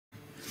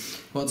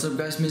What's up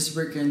guys, Mr.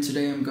 Brick here, and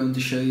today I'm going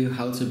to show you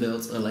how to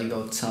build a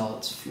Lego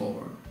tiled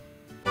floor.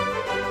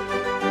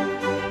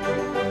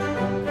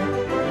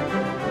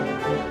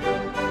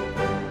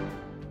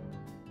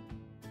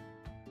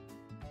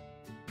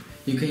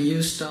 You can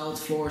use tiled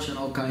floors in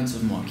all kinds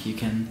of muck. You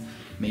can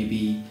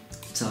maybe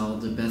tile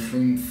the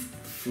bathroom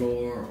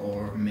floor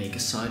or make a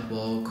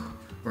sidewalk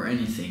or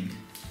anything.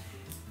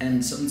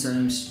 And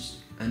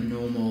sometimes a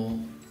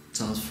normal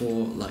tiled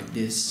floor like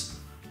this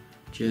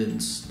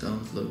just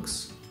don't look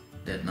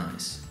that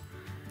nice.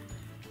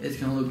 It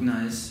can look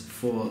nice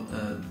for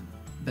a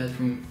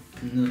bedroom,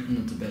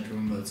 not a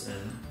bedroom, but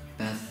a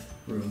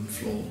bathroom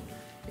floor.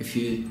 If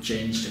you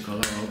change the color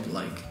up,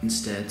 like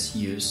instead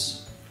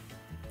use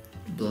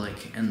black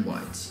and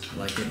white,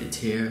 like I did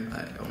here.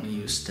 I only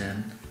use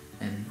tan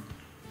and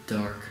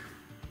dark.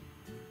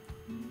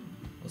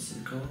 What's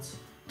it called?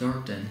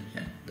 Dark tan.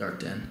 Yeah, dark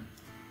tan.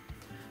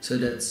 So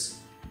that's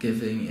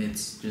giving it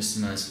just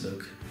a nice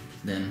look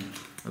than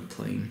a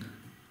plain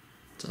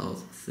tiled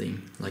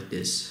thing like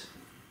this.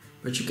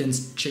 But you can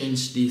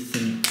change the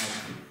thing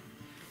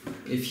up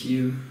if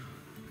you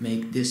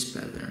make this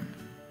pattern.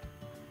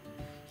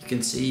 You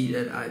can see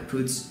that I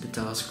put the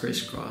tiles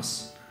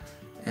crisscross,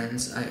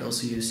 and I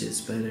also use this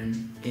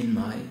pattern in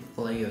my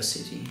Lego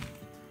city.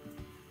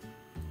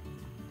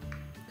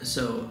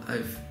 So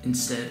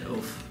instead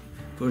of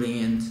putting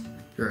it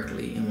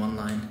directly in one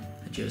line,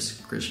 I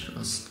just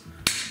crisscrossed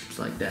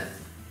like that.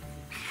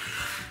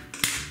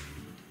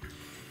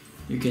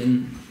 You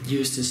can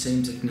use the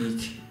same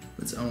technique,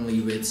 but only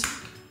with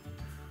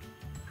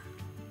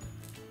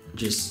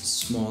just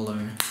smaller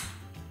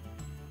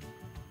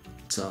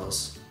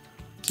tiles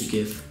to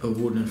give a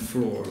wooden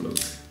floor look.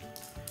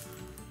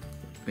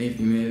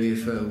 Maybe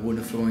if a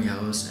wooden floor in your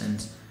house,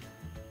 and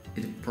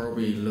it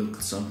probably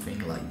looks something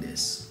like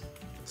this.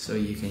 So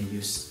you can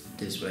use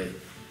this way.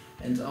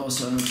 And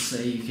also I would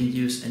say you can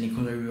use any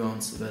color you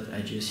want, but I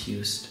just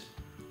used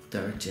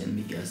dark tan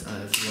because I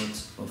have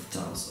lots of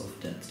tiles of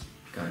that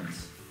kind.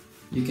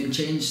 You can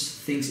change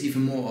things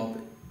even more up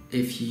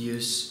if you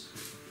use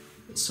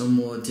some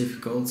more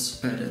difficult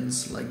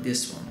patterns like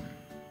this one.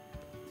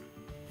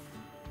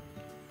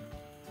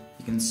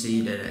 You can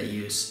see that I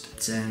used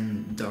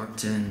tan, dark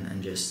tan,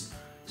 and just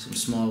some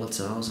smaller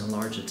tiles and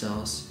larger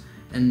tiles,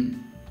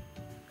 and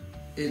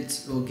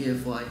it will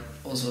give like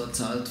also a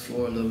tiled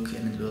floor look,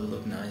 and it will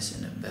look nice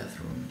in a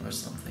bathroom or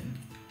something.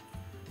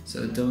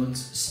 So don't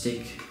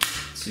stick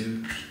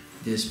to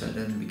this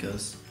pattern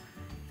because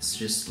it's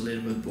just a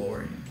little bit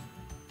boring.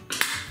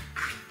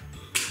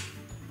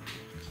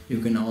 You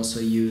can also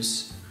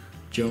use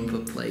jumper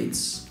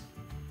plates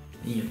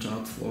in your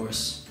tiled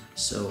floors,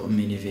 so a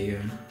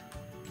minifigure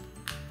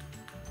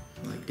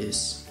like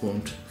this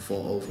won't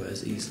fall over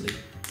as easily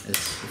as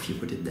if you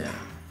put it there.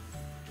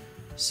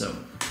 So,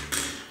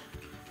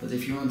 but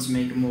if you want to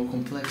make a more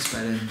complex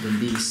pattern than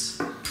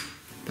these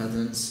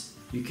patterns,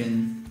 you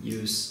can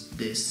use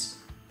this.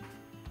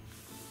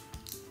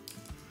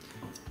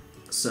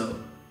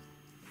 So,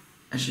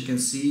 as you can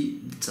see,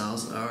 the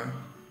tiles are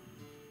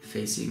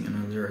facing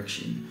another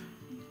direction,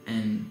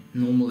 and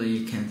normally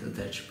you can't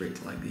attach a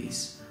brick like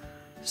these.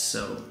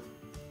 So,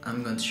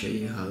 I'm going to show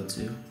you how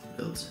to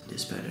build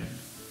this pattern.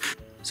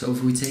 So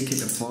if we take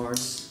it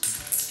apart,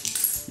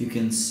 you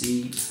can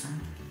see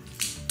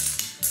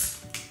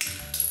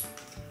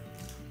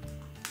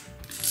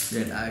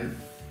that I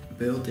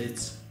built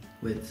it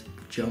with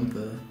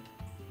jumper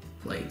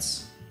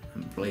plates.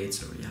 Or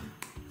yeah,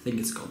 I think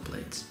it's called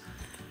plates.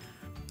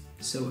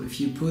 So if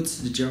you put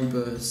the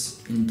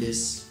jumpers in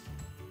this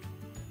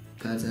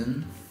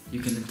pattern, you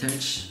can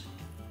attach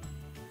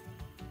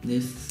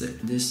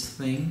this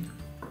thing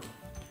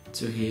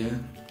to here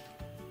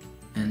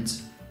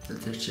and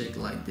attach it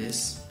like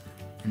this,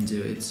 and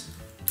do it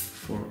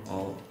for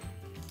all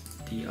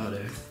the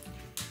other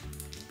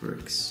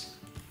bricks,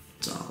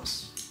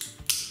 tiles.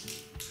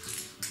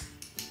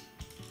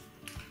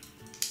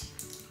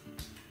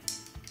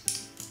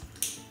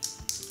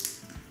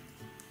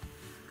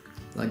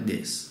 Like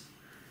this.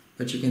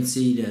 But you can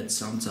see that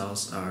some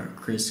tiles are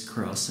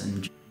crisscross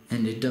and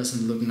it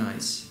doesn't look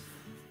nice.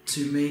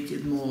 To make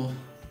it more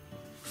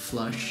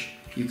flush,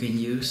 you can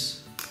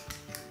use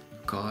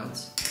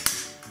cards.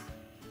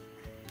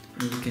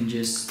 And you can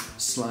just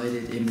slide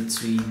it in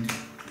between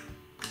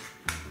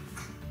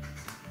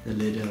the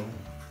little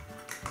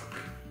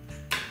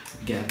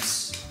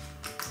gaps.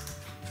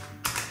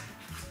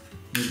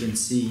 You can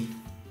see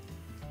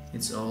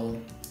it's all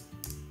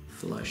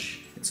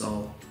flush. It's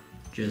all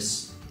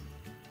just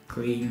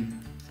clean,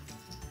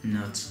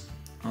 not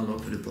all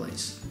over the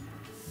place.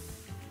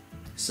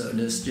 So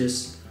that's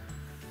just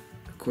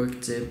a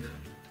quick tip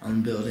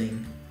on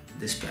building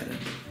this pattern.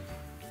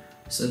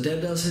 So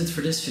that does it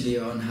for this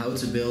video on how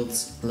to build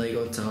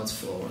Lego tiled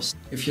floors.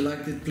 If you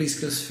liked it, please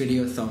give this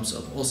video a thumbs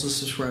up. Also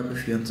subscribe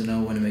if you want to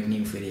know when I make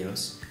new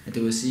videos. And I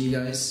will see you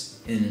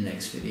guys in the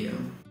next video.